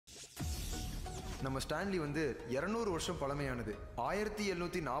நம்ம ஸ்டான்லி வந்து 200 வருஷம் பழமையானது.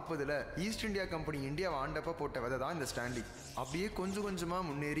 1740 ஈஸ்ட் இந்தியா கம்பெனி இந்தியாவை ஆண்டப்ப போட்ட விதை தான் இந்த ஸ்டான்லி. அப்படியே கொஞ்சம் கொஞ்சமாக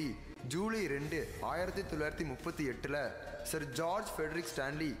முன்னேறி July 2, 1938 sir George Friedrich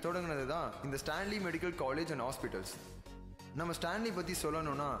Stanley தொடங்கினது தான் இந்த Stanley medical college and hospitals. நம்ம ஸ்டான்லி பற்றி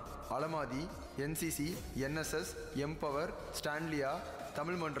சொல்லணும்னா Alamathi, NCC, NSS, empower, ஸ்டான்லியா,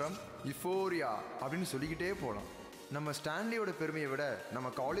 Tamil மன்றம், யுஃபோரியா அப்படின்னு சொல்லிக்கிட்டே போகலாம். நம்ம ஸ்டான்லியோட பெருமையை விட நம்ம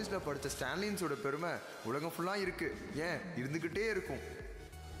காலேஜில் படித்த ஸ்டான்லின்ஸோட பெருமை உலகம் ஃபுல்லாக இருக்குது, ஏன் இருந்துக்கிட்டே இருக்கும்.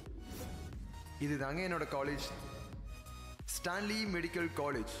 இது தாங்க என்னோட college, Stanley medical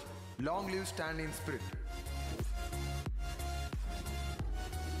college. Long live Stanley in spirit.